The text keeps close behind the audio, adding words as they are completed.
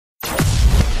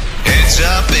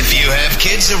up if you have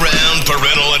kids around.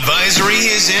 Parental advisory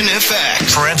is in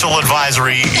effect. Parental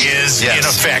advisory is in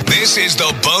effect. This is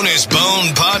the Bonus Bone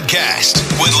Podcast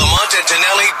with Lamont and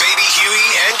Tonelli, Baby Huey,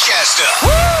 and Chasta.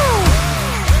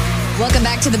 Welcome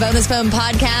back to the Bonus Bone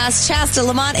Podcast. Chasta,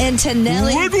 Lamont, and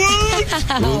Tonelli.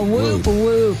 Whoop,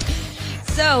 whoop.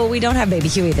 So we don't have Baby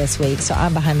Huey this week, so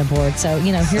I'm behind the board. So,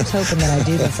 here's hoping that I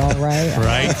do this all right.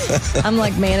 Right. I'm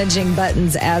like managing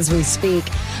buttons as we speak.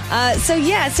 So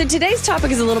today's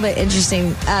topic is a little bit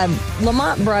interesting.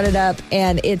 Lamont brought it up,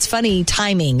 and it's funny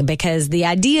timing because the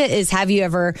idea is, have you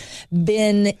ever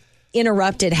been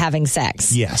interrupted having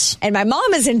sex? Yes. And my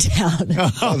mom is in town.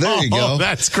 Oh, there you go.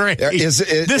 That's great.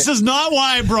 This is not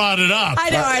why I brought it up.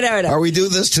 I know. Are we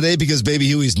doing this today because Baby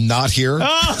Huey's not here?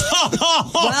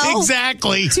 Well,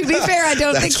 exactly. To be fair, I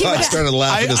don't think he would. I started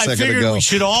laughing a second I figured ago. we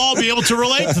should all be able to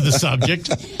relate to the subject.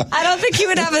 I don't think he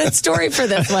would have a story for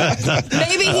this one.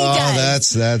 Maybe he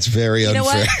does. That's very unfair. You know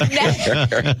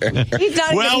what? He's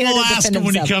not Well, even we'll to ask defend him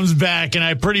when he himself. comes back, and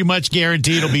I pretty much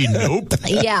guarantee it'll be nope.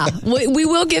 Yeah, we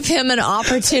will give him an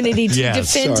opportunity to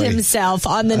defend sorry. himself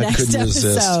on the next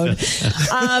episode.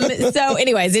 So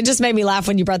anyways, it just made me laugh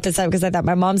when you brought this up because I thought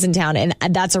my mom's in town, and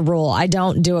that's a rule. I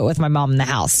don't do it with my mom in the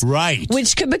house. Right.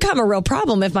 Which could become a real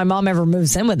problem if my mom ever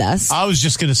moves in with us. I was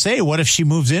just going to say, what if she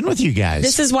moves in with you guys?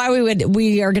 This is why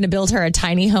we are going to build her a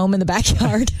tiny home in the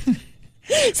backyard.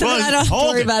 So that I don't have to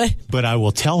worry about it. But I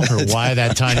will tell her why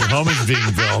that tiny home is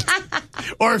being built.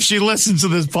 Or if she listens to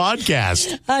this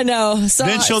podcast. I know. So,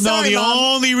 then she'll know the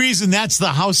Mom. only reason that's the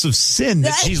house of sin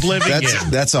that she's living in.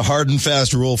 That's a hard and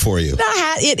fast rule for you.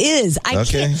 It is. I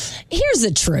can't. Here's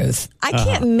the truth. I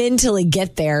can't mentally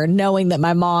get there knowing that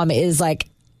my mom is like,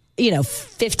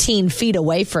 15 feet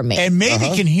away from me. And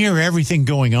maybe can hear everything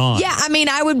going on. Yeah, I mean,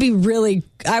 I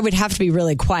would have to be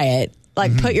really quiet.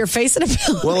 Like, put your face in a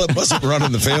pillow. Well, it mustn't run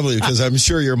in the family because I'm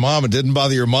sure it didn't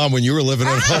bother your mom when you were living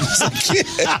at home as a kid.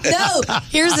 No,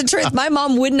 here's the truth. My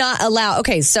mom would not allow.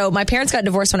 Okay, so my parents got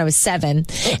divorced when I was 7,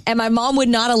 and my mom would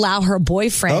not allow her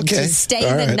boyfriend to stay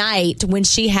the night when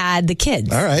she had the kids.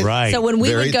 All right. Right. So when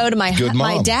we would go to my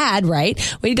dad,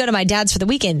 we'd go to my dad's for the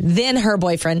weekend. Then her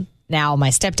boyfriend, now my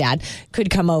stepdad, could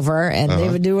come over and they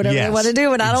would do whatever they want to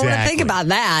do. And I don't want to think about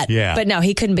that. Yeah. But no,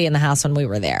 he couldn't be in the house when we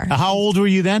were there. How old were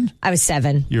you then? I was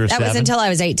 7. You were That 7? was until I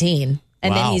was 18.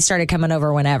 And then he started coming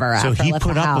over whenever So after I he left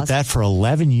put the up house. with that for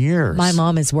 11 years. My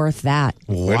mom is worth that.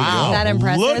 Wow. Isn't that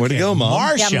impressive? Look Way to go, Mom.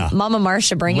 Marcia. Yeah, Mama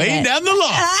Marcia bringing Laying it. down the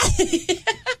law.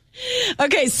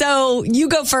 Okay, so you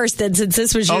go first then, since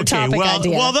this was your topic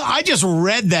idea. Well, I just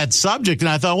read that subject and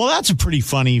I thought, well, that's a pretty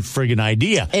funny friggin'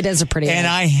 idea. It is a pretty And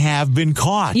idea. I have been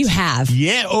caught. You have?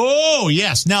 Yeah. Oh,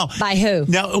 yes. Now. By who?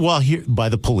 Now, well, here by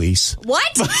the police. What?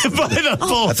 By the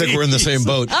police. I think we're in the same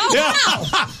boat. Oh, wow.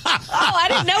 Oh, I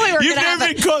didn't know we were You've going to have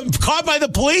never been caught by the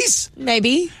police?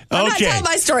 Maybe. I'm not telling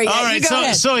my story yet. All right, you go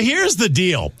ahead. So here's the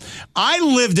deal. I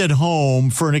lived at home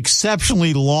for an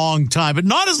exceptionally long time, but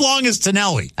not as long as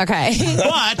Tonelli. Okay.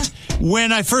 But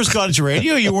when I first got into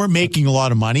radio, you weren't making a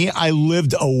lot of money. I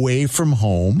lived away from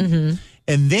home. Mm-hmm.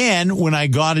 And then when I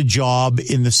got a job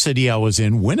in the city I was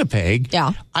in, Winnipeg,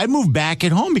 I moved back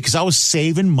at home because I was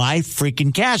saving my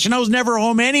freaking cash, and I was never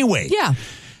home anyway. Yeah.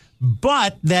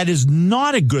 But that is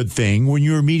not a good thing when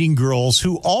you're meeting girls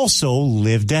who also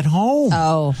lived at home.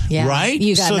 Oh, yeah. Right?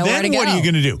 You got so nowhere then to go. what are you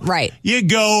going to do? Right. You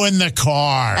go in the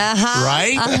car.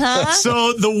 Right?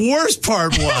 So the worst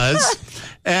part was,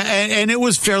 and it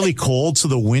was fairly cold, so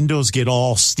the windows get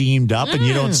all steamed up and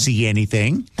you don't see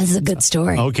anything. This is a good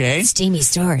story. Okay. Steamy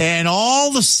story. And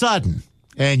all of a sudden,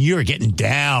 and you're getting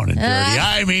down and dirty.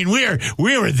 I mean,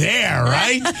 we were there,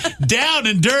 right? Down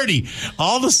and dirty.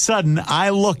 All of a sudden, I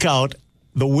look out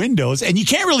the windows, and you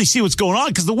can't really see what's going on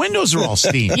because the windows are all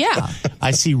steamed. Yeah.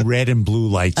 I see red and blue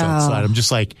lights outside. I'm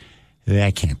just like,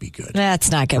 that can't be good.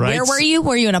 That's not good. Right? Where were you?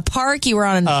 Were you in a park? You were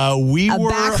on we a were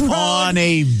back road? on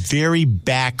a very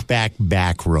back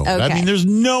road. Okay. I mean, there's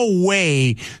no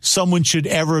way someone should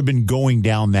ever have been going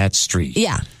down that street.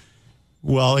 Yeah.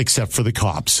 Well, except for the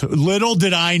cops. Little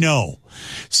did I know.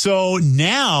 So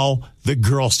now the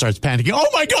girl starts panicking. Oh,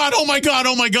 my God, oh, my God,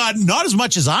 oh, my God. Not as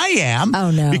much as I am.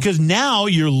 Oh, no. Because now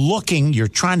you're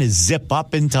trying to zip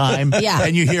up in time. Yeah.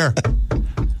 And you hear,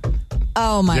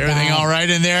 Oh, my is everything God. all right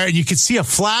in there? And you can see a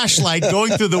flashlight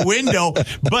going through the window.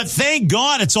 But thank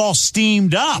God it's all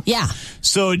steamed up. Yeah.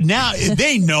 So now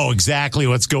they know exactly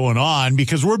what's going on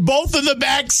because we're both in the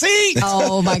back seat.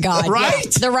 Oh, my God. Right?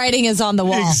 Yeah. The writing is on the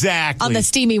wall. Exactly. On the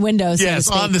steamy window, so to Yes,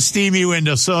 speak. on the steamy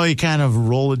window. So you kind of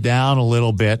roll it down a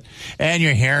little bit, and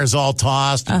your hair's all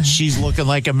tossed, and she's looking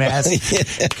like a mess.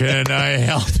 Can I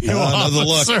help you, Another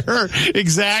officer?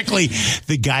 Exactly.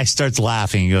 The guy starts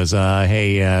laughing. He goes,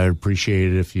 hey, appreciate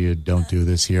appreciate it if you don't do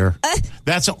this here.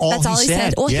 That's all he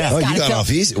said. Well, yeah. Oh, you got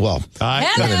off easy. Well,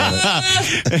 that's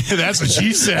what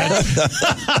she said.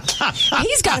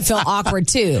 He's got to feel awkward,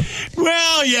 too.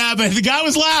 Well, yeah, but the guy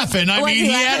was laughing. I mean,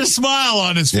 he had a smile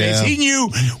on his face. Yeah. He knew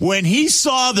when he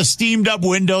saw the steamed up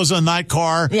windows on that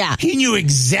car, he knew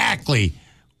exactly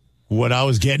what I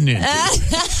was getting into.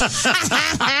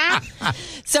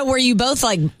 So were you both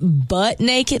like butt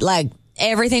naked? Like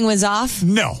everything was off?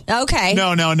 No. Okay.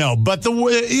 No. But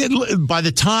by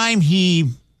the time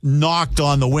he knocked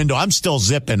on the window, I'm still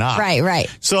zipping up. Right.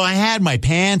 So I had my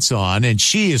pants on, and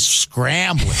she is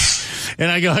scrambling.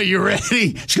 And I go, "Are you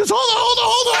ready?" She goes,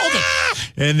 hold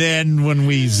it. And then when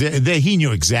he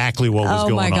knew exactly what was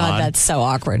going on. Oh, my God, that's so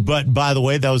awkward. But, by the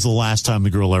way, that was the last time the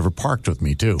girl ever parked with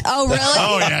me, too. Oh, really?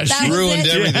 Oh, yeah. She ruined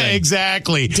everything. Yeah,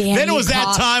 exactly. Damn, then it was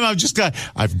that time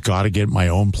I've got to get my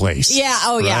own place.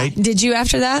 Yeah, right? yeah. Did you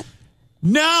after that?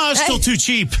 No, it's still too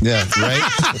cheap. Yeah, right?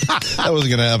 That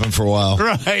wasn't going to happen for a while.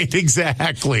 Right,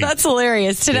 exactly. That's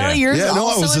hilarious. Tonelli, yours Yeah, no,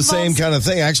 also it was the same involves- kind of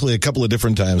thing. Actually, a couple of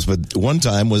different times, but one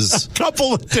time was... A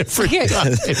couple of different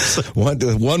times.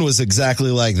 One was exactly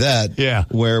like that. Yeah.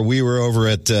 Where we were over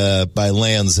at by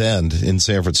Land's End in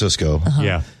San Francisco.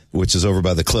 Yeah. Which is over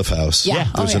by the Cliff House. Yeah.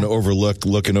 There's an overlook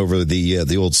looking over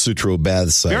the old Sutro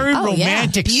bath site. Very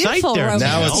romantic site Beautiful there. romantic.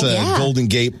 Now it's a Golden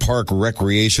Gate Park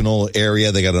recreational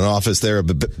area. They got an office there,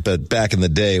 but back in the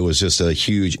day, it was just a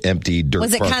huge empty dirt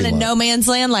Was it parking kind of lot. no man's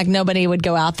land? Like nobody would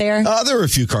go out there? There were a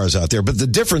few cars out there, but the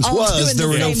difference was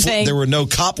doing the same thing. there were no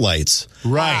cop lights.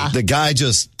 Right. The guy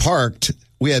just parked.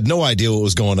 We had no idea what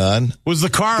was going on. Was the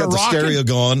car Got the rocking? stereo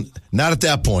going. Not at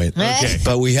that point. Okay.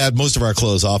 But we had most of our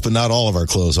clothes off, but not all of our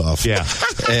clothes off. Yeah.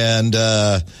 And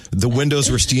the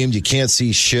windows were steamed. You can't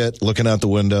see shit looking out the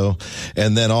window.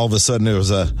 And then all of a sudden there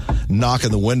was a knock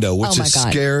on the window, which my God.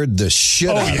 scared the shit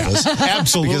out of us.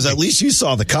 Absolutely. Because at least you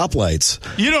saw the cop lights.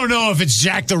 You don't know if it's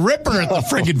Jack the Ripper at the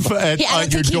friggin' I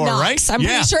don't your think he door, knocks. right? I'm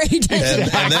pretty sure he does.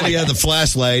 And then he had the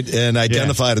flashlight and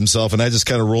identified himself, and I just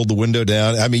kind of rolled the window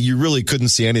down. I mean, you really couldn't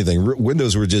see anything.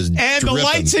 Windows were just And dripping. the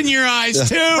lights in your eyes,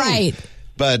 too. Right.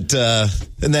 But,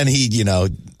 and then he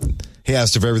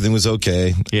asked if everything was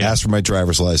okay. Yeah. Asked for my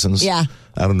driver's license. Yeah.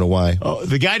 I don't know why. Oh,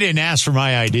 the guy didn't ask for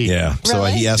my ID. Yeah. So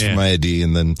Really? he asked for my ID,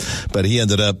 but he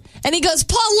ended up. And he goes,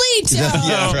 Paulito!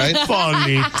 Yeah, right.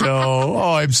 Paulito.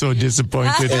 Oh, I'm so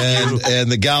disappointed in you. And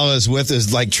the gal I was with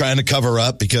is like trying to cover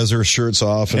up because her shirt's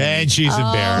off. And she's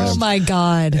embarrassed. Oh, my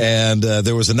God. And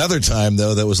there was another time,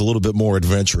 though, that was a little bit more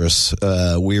adventurous.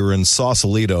 We were in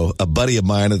Sausalito. A buddy of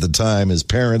mine at the time, his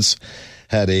parents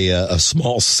had a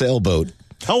small sailboat.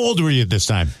 How old were you at this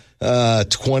time?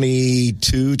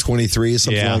 22, 23,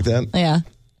 something like that. Yeah.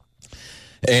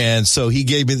 And so he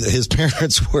gave me, his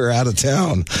parents were out of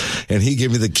town, and he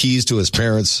gave me the keys to his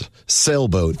parents'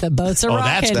 sailboat. The boats are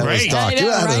that's rocking. That was great. docked.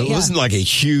 It wasn't like a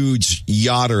huge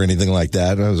yacht or anything like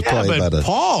that. It was probably but about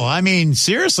Paul, I mean,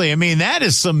 seriously, that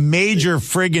is some major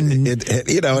friggin' it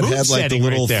had like the setting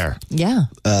little, right there. Yeah.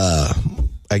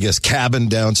 I guess, cabin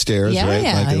downstairs, Yeah, right?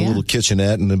 yeah, Like a yeah. little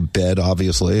kitchenette and a bed,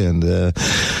 obviously. And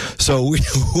so we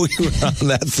were on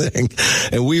that thing,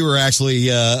 and we were actually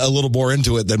a little more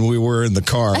into it than we were in the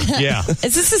car. Yeah.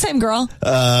 Is this the same girl?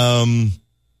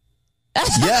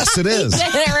 Yes, it is. I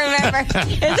didn't remember.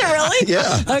 Is it really?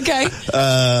 Yeah. Okay.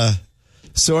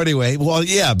 So anyway, well,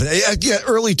 yeah, but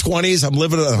early 20s. I'm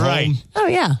living at home. Right. Oh,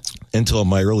 yeah. Until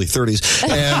my early 30s.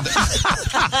 And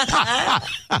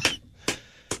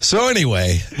so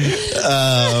anyway,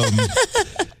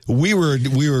 we were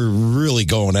really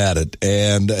going at it,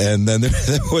 and then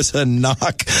there was a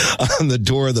knock on the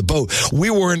door of the boat. We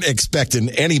weren't expecting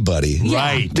anybody,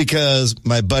 Right? Because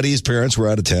my buddy's parents were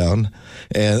out of town,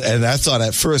 and I thought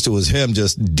at first it was him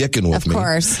just dicking with me. Of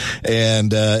course.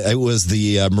 And it was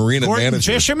the marina Gordon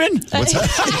manager. Fisherman? What's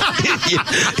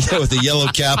that? Yeah, with the yellow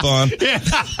cap on.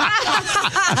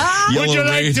 Would you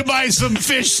like rain, to buy some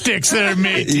fish sticks that are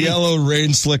made? yellow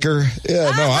rain slicker?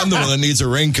 Yeah, no, I'm the one that needs a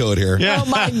raincoat here. Yeah. Oh,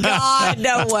 my God.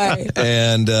 No way.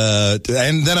 And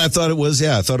then I thought it was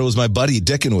my buddy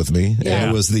dicking with me. Yeah.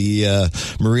 And it was the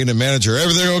marina manager.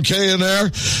 Everything okay in there?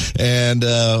 And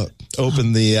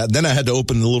open the. Then I had to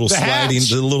open the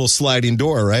little sliding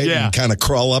door, right? Yeah. And kind of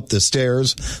crawl up the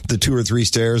stairs, the 2 or 3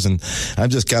 stairs, and I've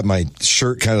just got my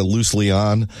shirt kind of loosely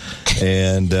on,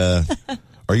 and.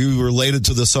 Are you related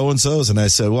to the so-and-sos? And I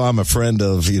said, well, I'm a friend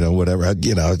of, whatever. I'm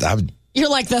You're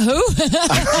like the who? You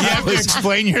have to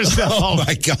explain yourself. Oh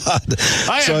my God!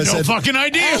 I have no fucking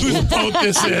idea whose boat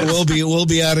this is. We'll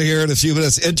be out of here in a few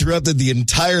minutes. Interrupted the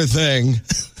entire thing.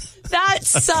 That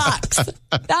sucks.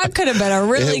 That could have been a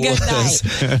really good night.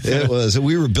 It was.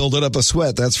 We were building up a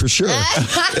sweat, that's for sure.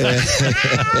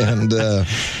 and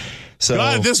So,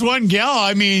 God, this one gal,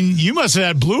 I mean, you must have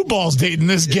had blue balls dating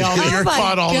this gal that you're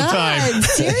caught all the time.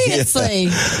 Seriously.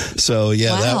 So Wow.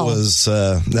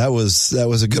 that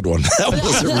was a good one. That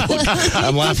was a really,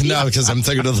 I'm laughing now because I'm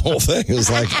thinking of the whole thing. It was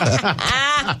like,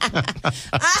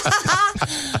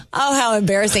 oh, how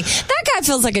embarrassing. That guy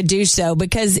feels like a douche, though,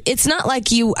 because it's not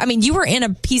like you were in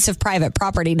a piece of private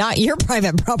property, not your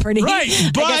private property. Right,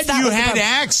 but you had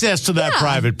access to that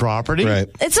private property. right.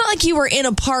 It's not like you were in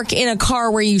a park in a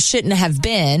car where you shouldn't have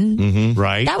been. Mm-hmm.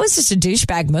 Right. That was just a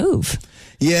douchebag move.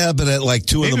 Yeah, but at like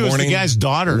 2 in the Maybe it was morning, the guy's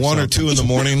daughter or 1 or something. 2 in the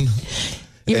morning.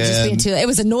 You were just being too. It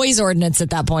was a noise ordinance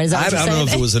at that point. Is that I what you're don't know saying?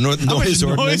 if it was a noise noise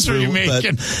ordinance, are you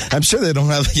making? but I'm sure they don't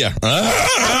have. Yeah,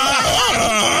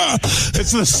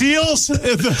 It's the seals.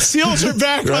 The seals are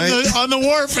back Right? on the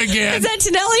wharf again. Is that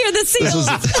Tonelli or the seals?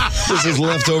 this is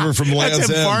left over from That's Land's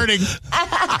him End. farting.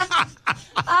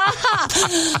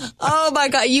 Oh my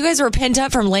God! You guys were pent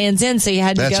up from Land's End, so you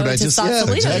had to That's go what I to just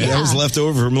Sausalito. exactly. That was left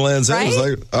over from Land's End. I was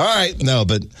Right? like, all right, no,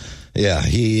 but yeah,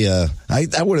 he. I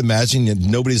would imagine that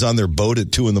nobody's on their boat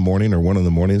at 2 in the morning or 1 in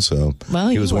the morning, so Well,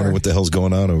 he you was wondering were. what the hell's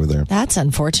going on over there. That's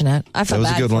unfortunate. I That feel was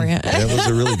a bad good for one. you. That was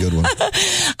a really good one.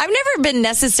 I've never been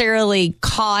necessarily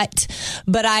caught,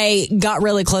 but I got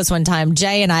really close one time.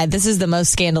 Jay and I, this is the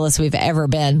most scandalous we've ever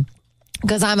been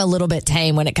because I'm a little bit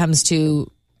tame when it comes to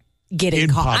getting In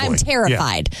caught. public. I'm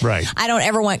terrified. Yeah, right. I don't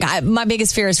ever want, my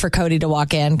biggest fear is for Cody to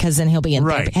walk in because then he'll be in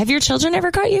Right. therapy. Have your children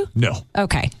ever caught you? No.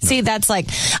 Okay. See, that's like,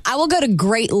 I will go to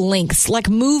great lengths, like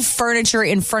move furniture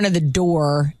in front of the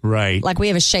door. Right. Like we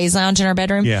have a chaise lounge in our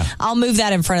bedroom. Yeah. I'll move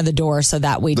that in front of the door so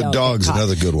that we The don't. dog's get caught.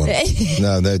 another good one.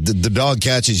 No, the dog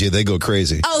catches you, they go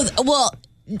crazy. Oh, well,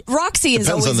 Roxy is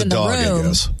Depends always on the in the dog, I room,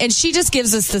 guess. and she just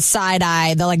gives us the side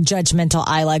eye, the like judgmental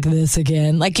eye, like this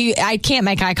again. Like I can't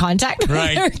make eye contact with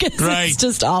Right, her 'cause right. it's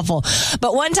just awful.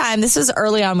 But one time, this was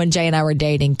early on when Jay and I were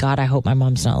dating. God, I hope my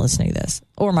mom's not listening to this,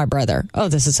 or my brother. Oh,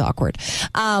 this is awkward.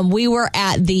 We were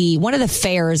at one of the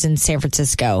fairs in San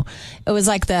Francisco. It was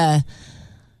like the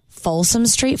Folsom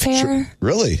Street Fair.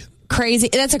 Really? Crazy.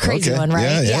 That's a crazy Okay. one,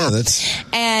 right? Yeah, that's.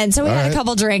 And so we All had right. a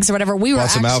couple drinks or whatever. We were Bought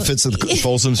some actually- outfits at the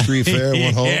Folsom Street Fair.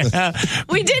 Went home. Yeah.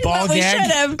 We didn't, Ball but we gag.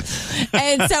 should have.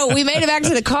 And so we made it back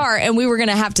to the car, and we were going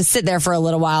to have to sit there for a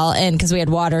little while, and because we had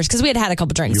waters, because we had had a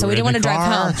couple drinks, You so were we didn't in want to the drive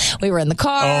car? home. We were in the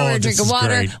car, Oh, we were this drinking is water,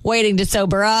 great. waiting to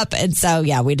sober up, and so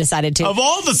yeah, we decided to. Of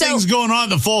all the things going on at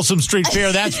the Folsom Street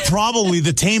Fair, that's probably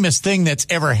the tamest thing that's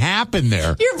ever happened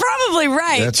there. You're probably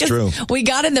right. That's 'cause true. We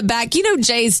got in the back. You know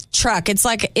Jay's truck. It's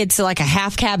like a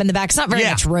half cab in the back. It's not very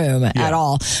Yeah. much room at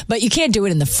all. But you can't do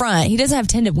it in the front. He doesn't have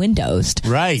tinted windows.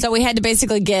 Right. So we had to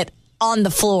basically get on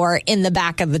the floor in the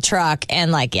back of the truck,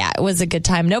 and it was a good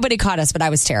time. Nobody caught us, but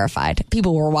I was terrified.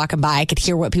 People were walking by. I could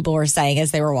hear what people were saying as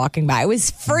they were walking by. It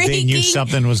was freaking. They knew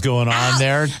something was going on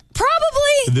there.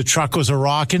 Probably. The truck was a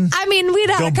rocking. I mean, we'd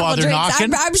had Don't a couple bother drinks.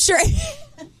 knocking? I'm sure.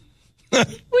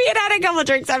 We had a couple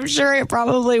drinks. I'm sure it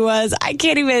probably was. I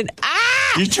can't even.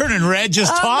 You're turning red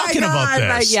just talking about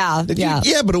this. Yeah.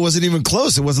 Yeah, but it wasn't even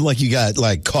close. It wasn't like you got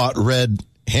caught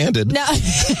red-handed. No,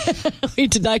 we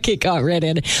did not get caught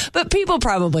red-handed, but people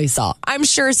probably saw. I'm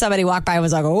sure somebody walked by and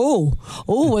was like, "Oh,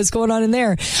 what's going on in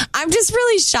there?" I'm just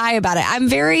really shy about it. I'm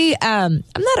very, I'm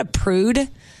not a prude,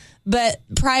 but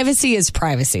privacy is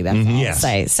privacy. That's all I'll Yes.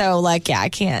 say. So, I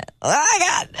can't. Oh my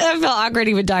God, I feel awkward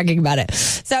even talking about it.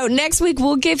 So next week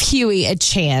we'll give Huey a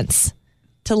chance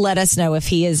to let us know if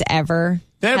he has ever.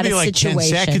 That'd had be a like 10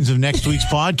 situation. seconds of next week's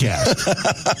podcast.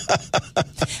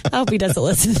 I hope he doesn't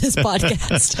listen to this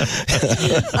podcast.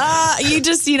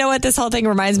 You know what? This whole thing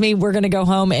reminds me. We're going to go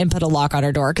home and put a lock on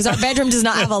our door because our bedroom does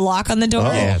not have a lock on the door.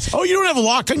 Yes. Oh, you don't have a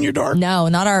lock on your door? No,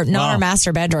 not our Wow.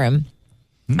 master bedroom.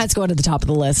 That's going to the top of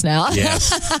the list now.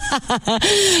 Yes.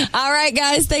 All right,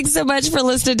 guys. Thanks so much for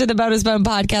listening to the Bonus Bone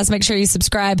podcast. Make sure you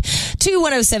subscribe to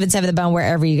 1077 The Bone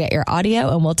wherever you get your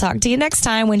audio, and we'll talk to you next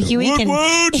time when Huey Woot can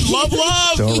woot. Love,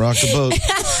 love. Don't rock the boat.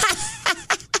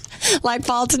 like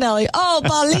Paul Tonelli. Oh,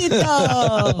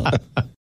 Paulito.